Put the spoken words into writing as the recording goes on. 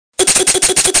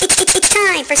It's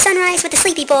time for Sunrise with the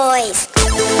Sleepy Boys.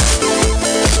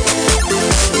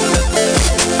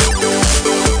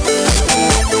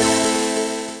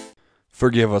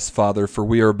 Forgive us, Father, for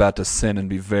we are about to sin and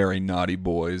be very naughty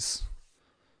boys.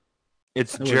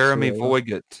 It's Jeremy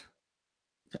Voiget.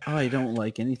 Oh, I don't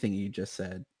like anything you just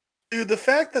said. Dude, the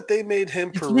fact that they made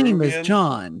him His Peruvian name is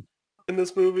John in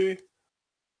this movie,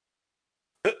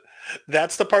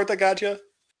 that's the part that got you?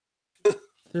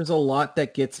 There's a lot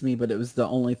that gets me, but it was the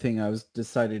only thing I was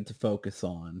decided to focus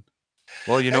on.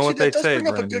 Well, you know what they say, That does bring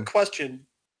up a Brandon. good question.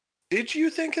 Did you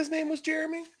think his name was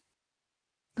Jeremy?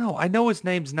 No, I know his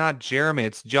name's not Jeremy.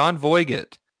 It's John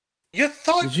Voiget. You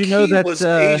thought Did you know he that, was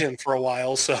Asian for a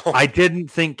while, so... I didn't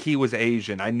think he was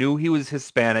Asian. I knew he was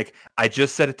Hispanic. I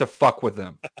just said it to fuck with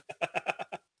him.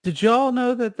 Did y'all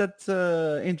know that that's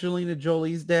Angelina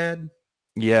Jolie's dad?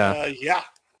 Yeah. Yeah.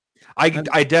 I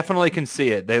definitely can see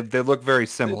it. They look very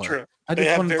similar. True. I They just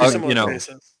have wanted very to- similar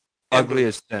faces. Ugly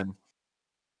as sin.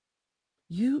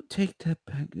 You take that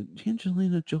back.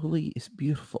 Angelina Jolie is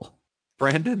beautiful.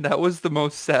 Brandon, that was the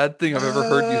most sad thing I've ever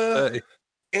heard you say.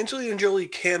 Angelina Jolie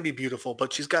can be beautiful,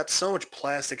 but she's got so much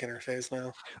plastic in her face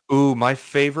now. Ooh, my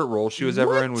favorite role she was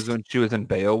ever in was when she was in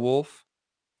Beowulf.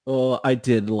 Oh, I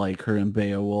did like her in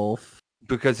Beowulf.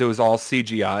 Because it was all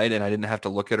CGI'd and I didn't have to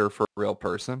look at her for a real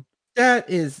person. That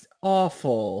is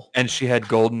awful. And she had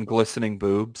golden glistening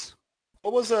boobs.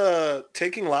 What was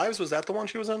Taking Lives? Was that the one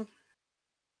she was in?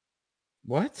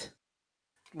 What?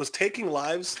 Was Taking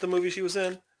Lives the movie she was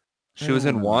in? She was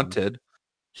in Wanted.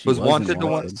 She was was in Wanted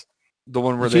Wanted. the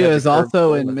one where She they had was the curved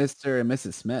also in shoulder? Mr. and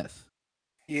Mrs. Smith.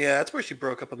 Yeah, that's where she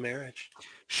broke up a marriage.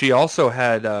 She also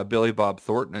had Billy Bob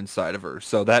Thornton inside of her,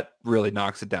 so that really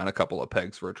knocks it down a couple of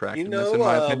pegs for You attractiveness, in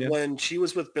my know, opinion. when she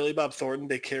was with Billy Bob Thornton,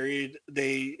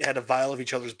 they had a vial of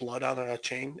each other's blood on a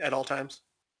chain at all times.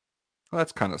 Well,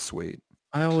 that's kind of sweet.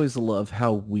 I always love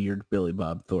how weird Billy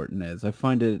Bob Thornton is. I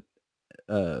find it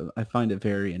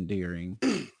very endearing.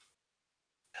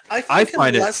 I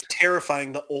find it- less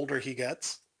terrifying the older he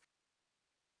gets.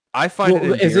 I find it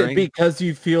Is it endearing. because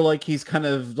you feel like he's kind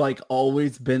of like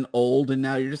always been old and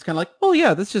now you're just kind of like, oh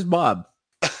yeah, that's just Bob.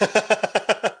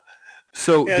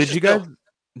 So Yeah, it's did you just guys? Bill.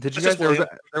 Did you It's guys? just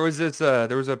There was this.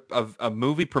 There was a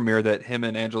movie premiere that him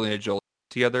and Angelina Jolie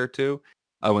together too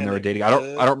when And they were they dating. I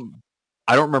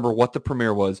don't remember what the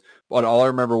premiere was, but all I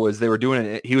remember was they were doing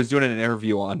it. He was doing an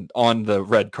interview on the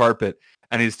red carpet,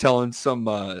 and he's telling some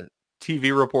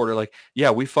TV reporter like,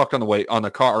 "Yeah, we fucked on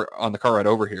the car ride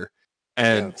over here,"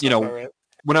 and Yeah, sounds about right.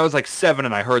 when I was like 7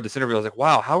 and I heard this interview, I was like,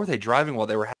 "Wow, how were they driving while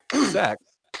they were having sex?"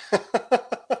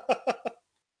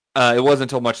 It wasn't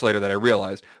until much later that I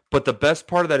realized. But the best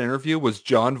part of that interview was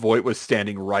John Voight was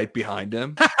standing right behind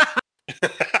him.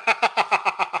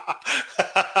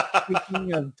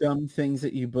 Speaking of dumb things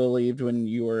that you believed when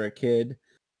you were a kid,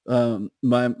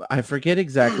 I forget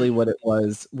exactly what it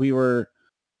was. We were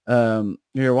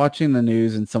watching the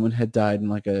news and someone had died in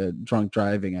like a drunk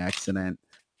driving accident,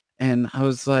 and I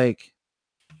was like,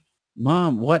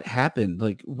 "Mom, what happened?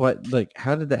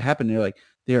 How did that happen?" And they're like,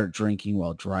 "They are drinking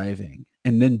while driving,"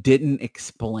 and then didn't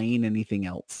explain anything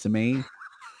else to me.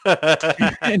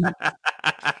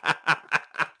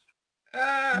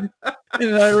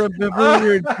 And I remember we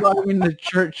were driving to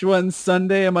church one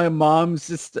Sunday, and my mom's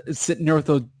just sitting there with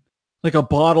a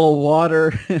bottle of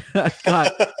water. I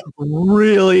got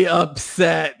really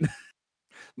upset.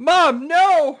 Mom,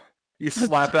 no! You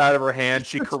slap it out of her hand.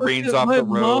 She careens off the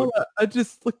road. I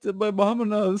just looked at my mom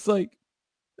and I was like,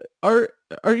 "Are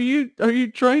you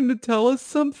trying to tell us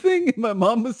something?" And my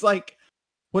mom was like,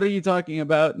 "What are you talking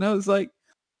about?" And I was like,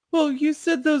 "Well, you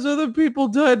said those other people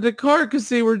died in the car because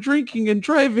they were drinking and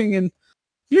driving, and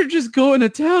you're just going to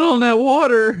town on that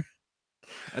water."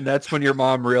 And that's when your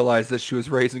mom realized that she was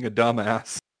raising a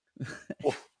dumbass.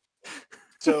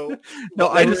 So No,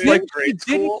 while I they just were in like grade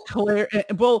school.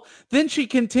 Well, then she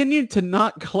continued to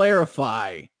not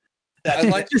clarify. That's I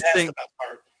like to that's the think- best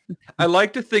part. I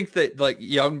like to think that like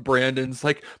young Brandon's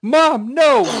like, "Mom,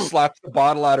 no!" slaps the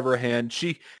bottle out of her hand.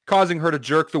 She causing her to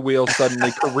jerk the wheel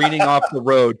suddenly, careening off the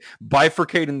road,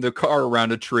 bifurcating the car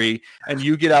around a tree, and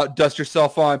you get out, dust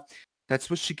yourself on. That's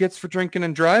what she gets for drinking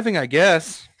and driving, I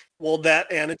guess. Well, that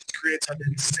and it just creates an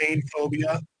insane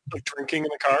phobia of drinking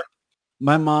in a car.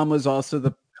 My mom was also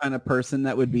the kind of person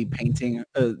that would be painting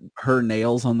her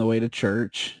nails on the way to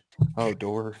church. Oh,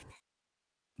 door.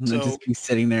 And then So- just be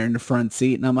sitting there in the front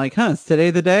seat. And I'm like, "Huh, is today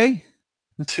the day?"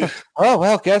 Oh,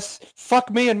 well, guess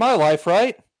fuck me in my life,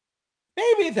 right?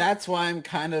 Maybe that's why I'm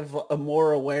kind of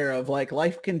more aware of like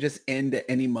life can just end at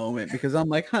any moment, because I'm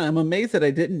like, I'm amazed that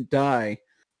I didn't die.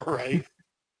 Right.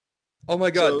 Oh my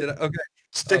god, So- okay.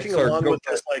 Sticking sorry, along go with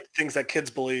ahead. this, like things that kids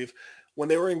believe. When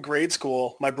they were in grade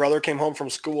school, my brother came home from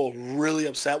school really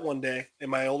upset one day, and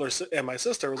my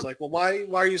sister was like, "Well, why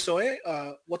are you so?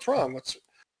 What's wrong?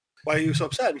 Why are you so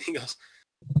upset?" And he goes,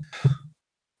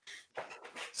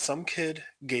 "Some kid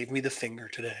gave me the finger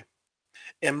today."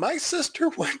 And my sister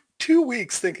went 2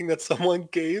 weeks thinking that someone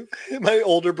gave my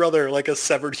older brother like a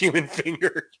severed human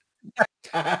finger.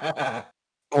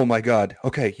 Oh my God.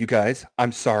 Okay, you guys,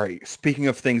 I'm sorry. Speaking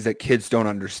of things that kids don't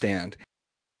understand.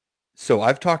 So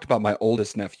I've talked about my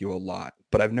oldest nephew a lot,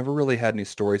 but I've never really had any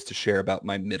stories to share about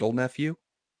my middle nephew.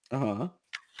 Uh-huh.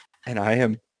 And I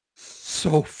am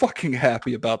so fucking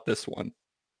happy about this one.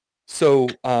 So,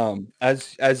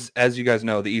 as you guys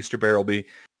know, the Easter Bear will be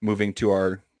moving to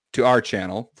our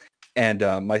channel, and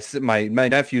my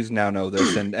nephews now know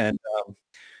this, and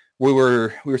we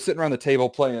were sitting around the table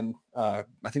playing. I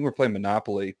think we're playing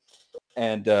Monopoly,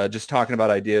 and just talking about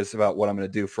ideas about what I'm going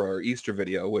to do for our Easter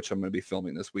video, which I'm going to be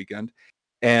filming this weekend.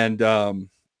 And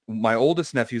my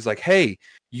oldest nephew's like, "Hey,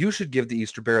 you should give the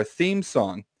Easter Bear a theme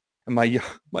song." And my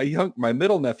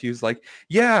middle nephew's like,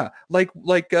 "Yeah, like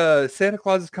Santa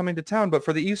Claus is coming to town, but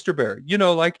for the Easter Bear,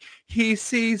 like he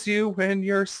sees you when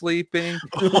you're sleeping."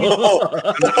 No,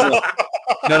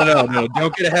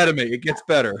 don't get ahead of me. It gets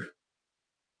better.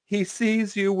 He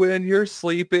sees you when you're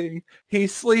sleeping.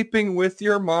 He's sleeping with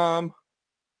your mom.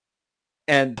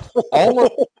 And all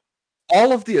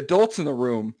of the adults in the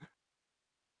room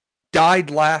died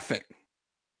laughing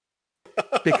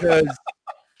because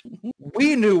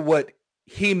we knew what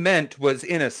he meant was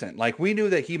innocent. Like we knew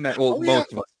that he meant, well,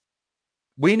 most of us.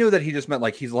 We knew that he just meant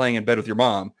like he's laying in bed with your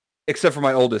mom, except for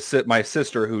my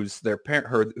sister, who's their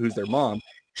parent, who's their mom.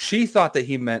 She thought that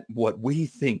he meant what we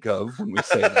think of when we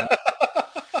say that.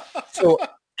 So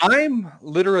I'm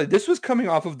literally, this was coming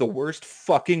off of the worst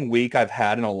fucking week I've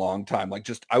had in a long time. Like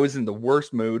just, I was in the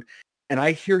worst mood, and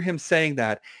I hear him saying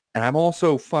that, and I'm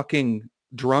also fucking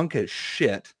drunk as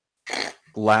shit,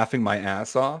 laughing my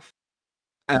ass off.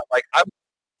 And like,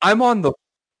 I'm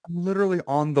literally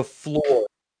on the floor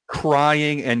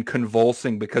crying and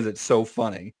convulsing because it's so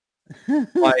funny.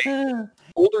 My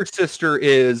older sister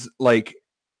is like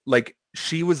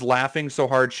she was laughing so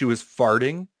hard she was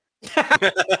farting.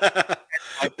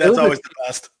 That's always the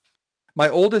best. My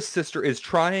oldest sister is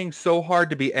trying so hard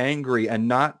to be angry and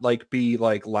not like be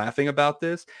like laughing about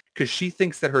this because she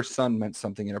thinks that her son meant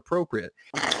something inappropriate.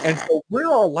 And so we're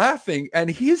all laughing and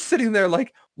he's sitting there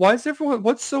like, what's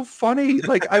so funny?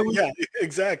 Like yeah,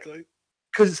 exactly.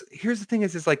 Because here's the thing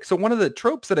is like, so one of the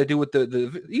tropes that I do with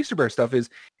the Easter Bear stuff is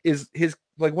his,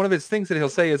 like one of his things that he'll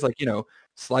say is like,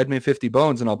 slide me 50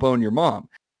 bones and I'll bone your mom.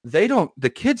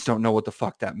 The kids don't know what the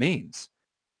fuck that means.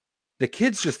 The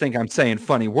kids just think I'm saying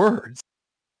funny words.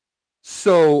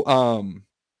 So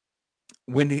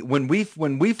when we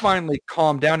finally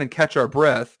calm down and catch our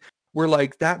breath, we're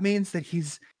like, that means that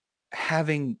he's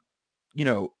having, he's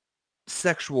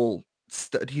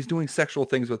doing sexual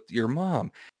things with your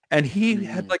mom. And he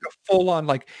had like a full on,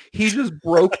 like he just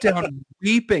broke down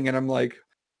weeping. And I'm like,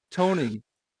 Tony,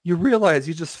 you realize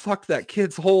you just fucked that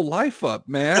kid's whole life up,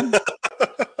 man.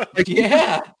 Like,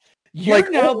 yeah,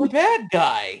 you're now the bad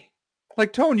guy.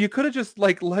 Like, Tone, you could have just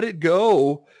like let it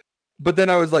go. But then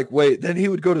I was like, wait, then he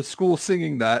would go to school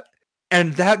singing that.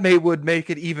 And that would make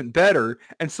it even better.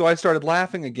 And so I started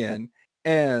laughing again.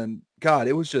 And God,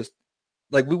 it was just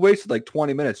like we wasted like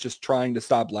 20 minutes just trying to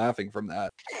stop laughing from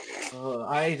that.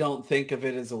 I don't think of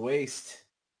it as a waste.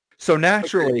 So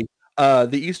naturally, the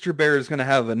Easter Bear is going to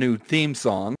have a new theme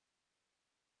song.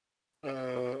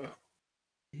 Are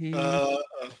you going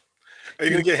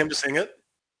to get him to sing it?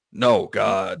 No,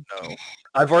 God, no.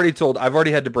 I've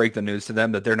already had to break the news to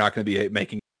them that they're not going to be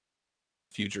making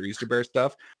future Easter Bear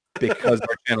stuff because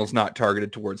our channel's not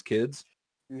targeted towards kids.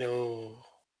 No.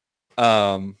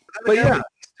 But yeah,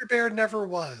 Easter Bear never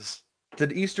was. The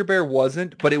Easter Bear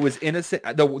wasn't, but it was innocent.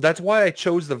 That's why I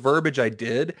chose the verbiage I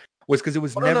did, was because it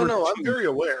was never. No, I'm very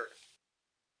aware.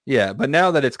 Yeah, but now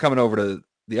that it's coming over to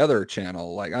the other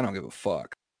channel, like I don't give a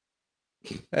fuck.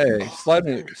 Hey, slide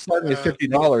me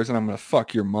 $50 and I'm gonna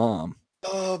fuck your mom.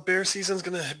 Oh, bear season's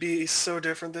gonna be so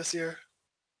different this year.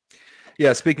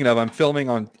 Yeah, speaking of, I'm filming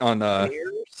on bear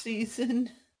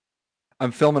season.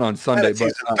 I'm filming on Sunday,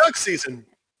 but duck season,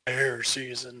 bear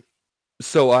season.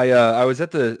 So I was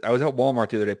at Walmart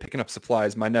the other day picking up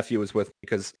supplies. My nephew was with me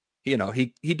because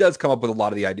he does come up with a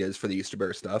lot of the ideas for the Easter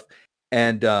Bear stuff,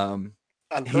 and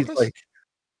he's like,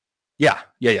 yeah,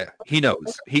 he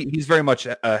knows. He's very much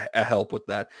a help with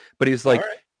that. But he's like,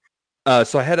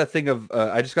 so I had a thing of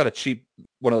I just got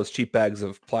one of those cheap bags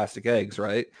of plastic eggs,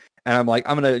 right? And I'm like,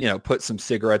 I'm gonna, put some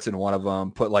cigarettes in one of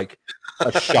them, put like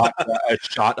a shot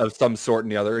of some sort in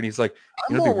the other. And he's like,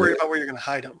 I'm more worried about where you're going to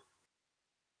hide them.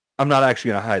 I'm not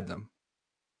actually gonna hide them.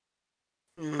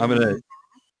 I'm gonna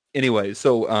anyway.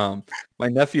 So my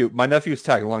nephew's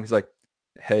tagging along. He's like,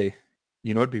 hey,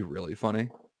 it'd be really funny.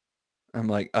 I'm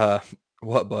like,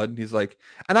 what, bud? And he's like,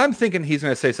 and I'm thinking he's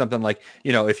gonna say something like,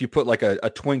 if you put like a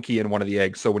Twinkie in one of the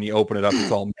eggs, so when you open it up,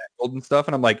 it's all mangled and stuff.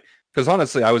 And I'm like, because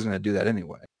honestly, I was gonna do that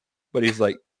anyway. But he's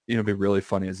like, it'd be really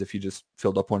funny as if you just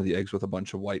filled up one of the eggs with a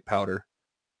bunch of white powder.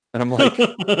 And I'm like,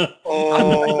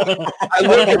 Oh,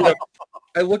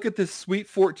 I look at this sweet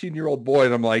 14-year-old boy,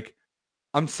 and I'm like,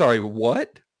 I'm sorry,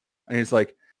 what? And he's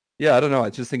like, yeah, I don't know. I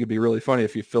just think it'd be really funny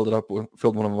if you filled one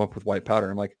of them up with white powder.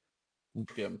 I'm like,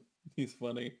 him. He's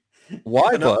funny.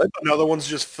 why, bud? another one's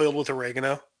just filled with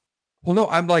oregano. Well, no,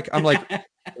 I'm like,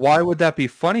 why would that be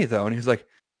funny though? And he's like,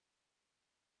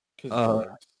 I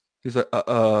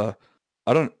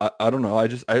don't know. I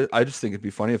just think it'd be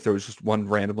funny if there was just one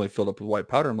randomly filled up with white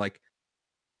powder. I'm like,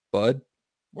 bud,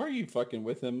 why are you fucking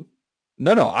with him?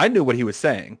 No, I knew what he was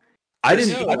saying. I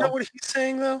didn't know what he's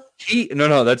saying though.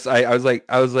 No. That's I was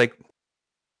like,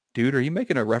 dude, are you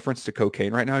making a reference to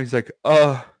cocaine right now? He's like,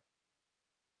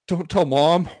 don't tell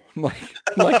mom. I'm like,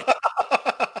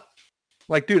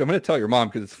 dude, I'm gonna tell your mom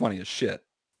because it's funny as shit.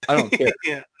 I don't care.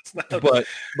 Yeah, it's not, but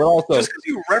also, just because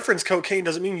you reference cocaine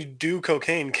doesn't mean you do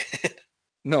cocaine, kid.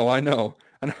 No, I know.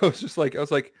 And I was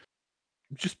like,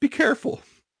 just be careful.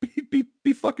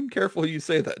 Be fucking careful who you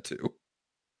say that to.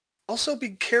 Also,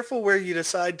 be careful where you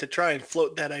decide to try and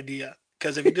float that idea.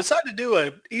 Because if you decide to do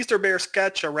a Easter bear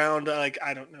sketch around, like,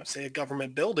 I don't know, say a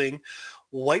government building,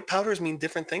 white powders mean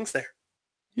different things there.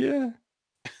 Yeah.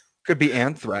 Could be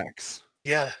anthrax.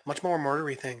 Yeah, much more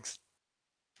murdery things.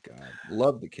 God,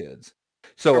 love the kids.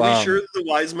 So are we sure the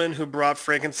wise men who brought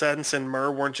frankincense and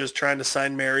myrrh weren't just trying to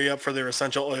sign Mary up for their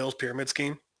essential oils pyramid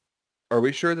scheme? Are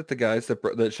we sure that the guys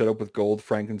that showed up with gold,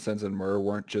 frankincense, and myrrh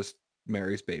weren't just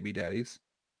Mary's baby daddies?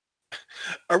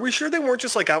 Are we sure they weren't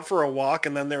just like out for a walk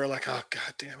and then they were like, oh,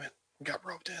 God damn it, we got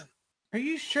roped in? Are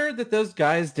you sure that those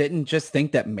guys didn't just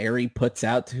think that Mary puts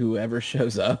out to whoever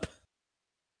shows up?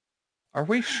 Are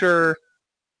we sure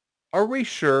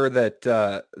that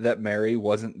that Mary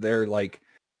wasn't there like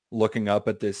looking up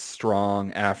at this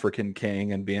strong African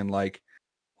king and being like,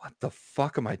 what the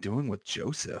fuck am I doing with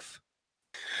Joseph?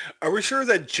 Are we sure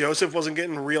that Joseph wasn't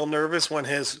getting real nervous when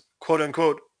his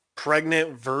quote-unquote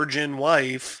pregnant virgin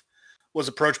wife was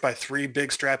approached by 3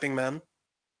 big strapping men?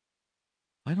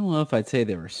 I don't know if I'd say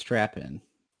they were strapping.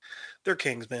 They're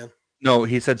kings, man. No,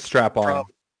 he said strap on. From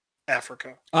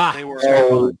Africa. Ah, They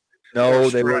were no,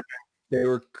 they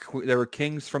were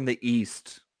kings from the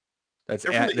east. That's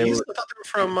they're from the east. I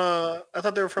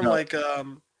thought they were from like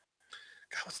God,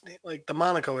 what's the name? Like the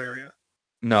Monaco area.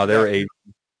 No, they were Asian.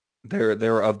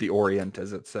 They're of the Orient,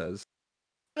 as it says.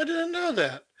 I didn't know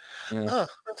that. Yeah. Huh,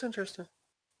 that's interesting.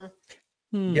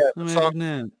 Yeah,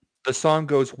 the song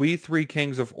goes, "We 3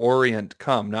 kings of Orient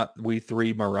come," not "We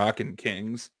 3 Moroccan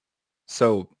kings."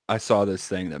 So I saw this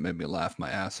thing that made me laugh my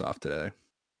ass off today.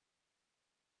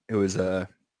 It was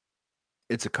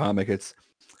it's a comic.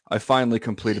 I finally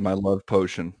completed my love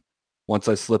potion. Once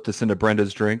I slip this into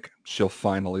Brenda's drink, she'll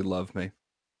finally love me.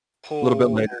 A little bit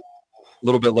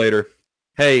later.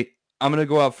 Hey, I'm going to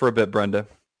go out for a bit, Brenda.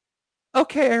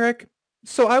 Okay, Eric.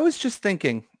 So I was just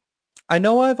thinking, I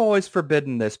know I've always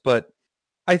forbidden this, but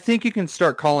I think you can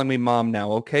start calling me mom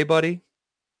now, okay, buddy?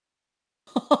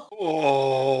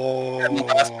 Oh. And the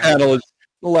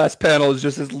last panel is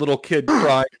just this little kid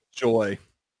crying with joy.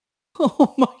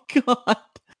 Oh my God.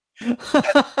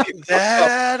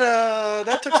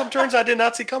 That took some turns I did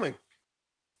not see coming.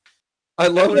 I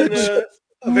love it.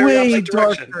 A very Way opposite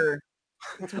direction. darker.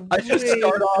 I just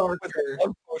start off with a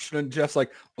love potion and Jeff's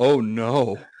like, oh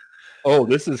no. Oh,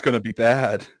 this is going to be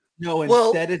bad. No,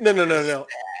 instead it's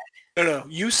no.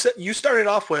 You started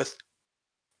off with,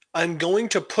 I'm going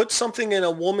to put something in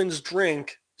a woman's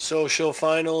drink so she'll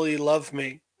finally love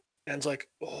me. And it's like,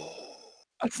 oh.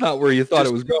 That's not where you thought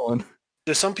it was going.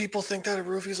 Do some people think that a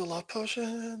roofie's a love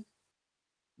potion?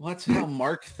 Well, that's how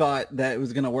Mark thought that it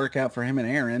was going to work out for him and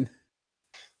Aaron.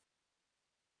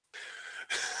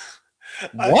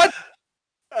 What?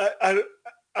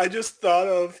 I just thought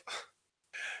of...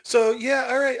 So, yeah,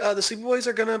 all right, the Sleepy Boys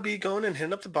are going to be going and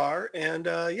hitting up the bar. And,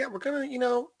 yeah, we're going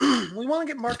to, we want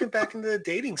to get Mark back into the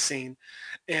dating scene.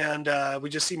 And we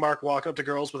just see Mark walk up to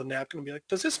girls with a napkin and be like,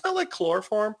 does this smell like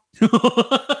chloroform?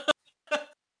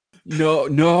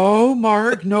 No,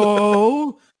 Mark,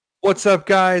 no. What's up,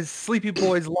 guys? Sleepy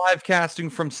Boys live casting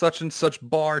from such and such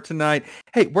bar tonight.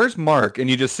 Hey, where's Mark? And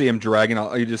you just see him dragging.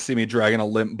 You just see me dragging a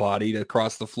limp body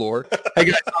across the floor. Hey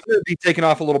guys, I'm gonna be taking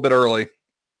off a little bit early.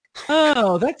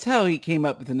 Oh, that's how he came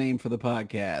up with the name for the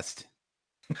podcast.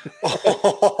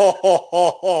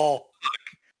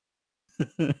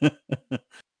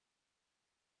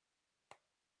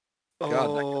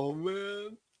 Oh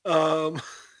man. All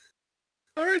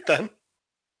right then.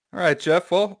 All right, Jeff.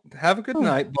 Well, have a good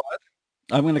night, bud.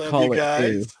 I'm going to Love call you it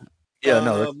guys. too. Yeah,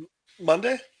 no,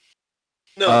 Monday?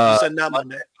 No, you said not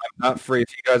Monday. I'm not free.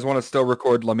 If you guys want to still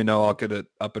record, let me know. I'll get it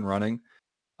up and running.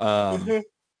 Yeah.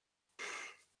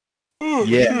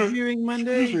 Viewing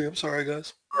Monday. Excuse me, I'm sorry,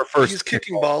 guys. Our first He's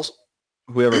kicking balls.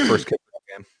 Whoever first kickball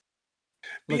game.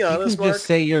 Be Look, honest, you can Mark. just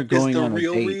say you're going the on a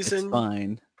real date. reason- It's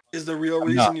fine. Is the real I'm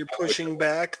reason not. you're pushing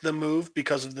back the move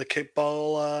because of the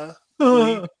kickball?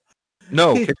 league?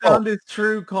 No, He kickball. found his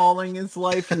true calling in his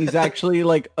life, and he's actually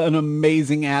like an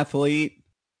amazing athlete.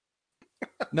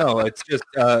 No, it's just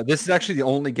this is actually the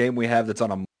only game we have that's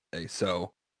on a Monday.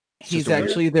 So He's just a weird-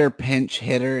 actually their pinch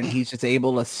hitter, and he's just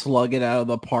able to slug it out of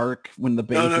the park when the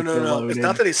bases are No. loaded. It's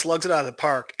not that he slugs it out of the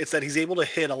park. It's that he's able to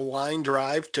hit a line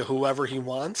drive to whoever he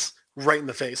wants right in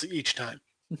the face each time.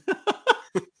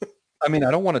 I mean,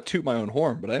 I don't want to toot my own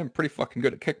horn, but I am pretty fucking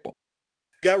good at kickball.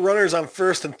 Got runners on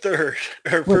first and third,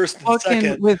 or With first and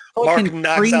second. with Mark fucking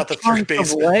knocks three out the third chunks of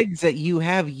baseman. legs that you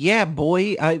have. Yeah,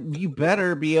 boy, you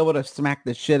better be able to smack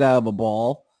the shit out of a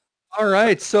ball. All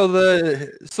right, so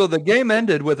the game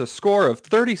ended with a score of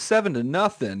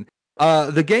 37-0.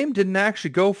 The game didn't actually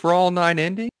go for all 9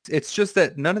 endings. It's just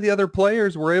that none of the other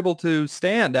players were able to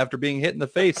stand after being hit in the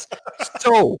face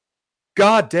so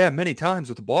goddamn many times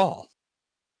with the ball.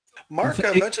 Mark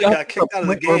It eventually got got to kicked the out of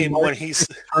the point where game Mark when he's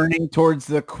turning towards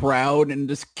the crowd and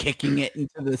just kicking it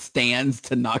into the stands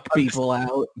to knock people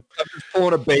out. I'm just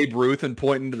pulling a Babe Ruth and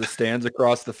pointing to the stands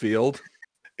across the field.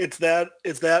 it's that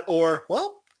or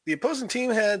well, the opposing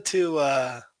team had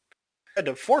to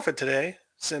forfeit today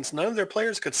since none of their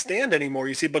players could stand anymore.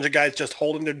 You see a bunch of guys just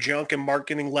holding their junk and Mark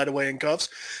getting led away in cuffs.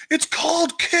 It's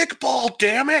called kickball,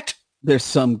 damn it! There's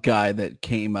some guy that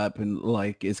came up and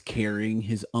like is carrying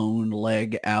his own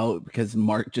leg out because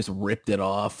Mark just ripped it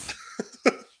off.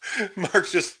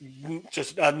 Mark's just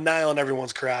nailing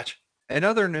everyone's crotch. In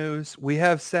other news, we do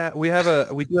have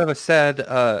a sad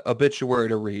obituary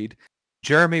to read.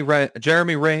 Jeremy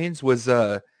Raines was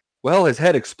his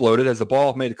head exploded as a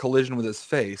ball made a collision with his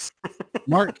face.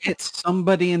 Mark hit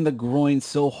somebody in the groin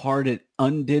so hard it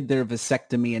undid their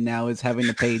vasectomy and now is having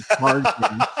to pay charges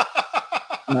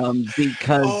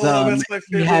because that's my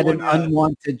he had favorite an one, yeah.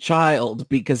 unwanted child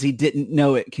because he didn't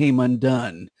know it came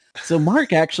undone. So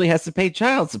Mark actually has to pay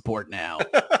child support now.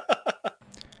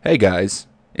 Hey guys,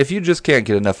 if you just can't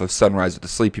get enough of Sunrise with the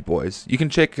Sleepy Boys, you can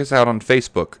check us out on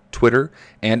Facebook, Twitter,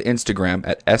 and Instagram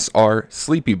at SR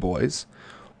Sleepy Boys.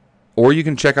 Or you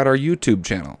can check out our YouTube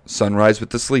channel, Sunrise with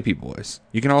the Sleepy Boys.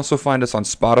 You can also find us on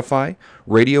Spotify,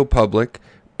 Radio Public,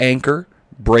 Anchor,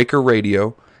 Breaker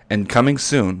Radio, and coming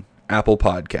soon, Apple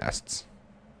Podcasts.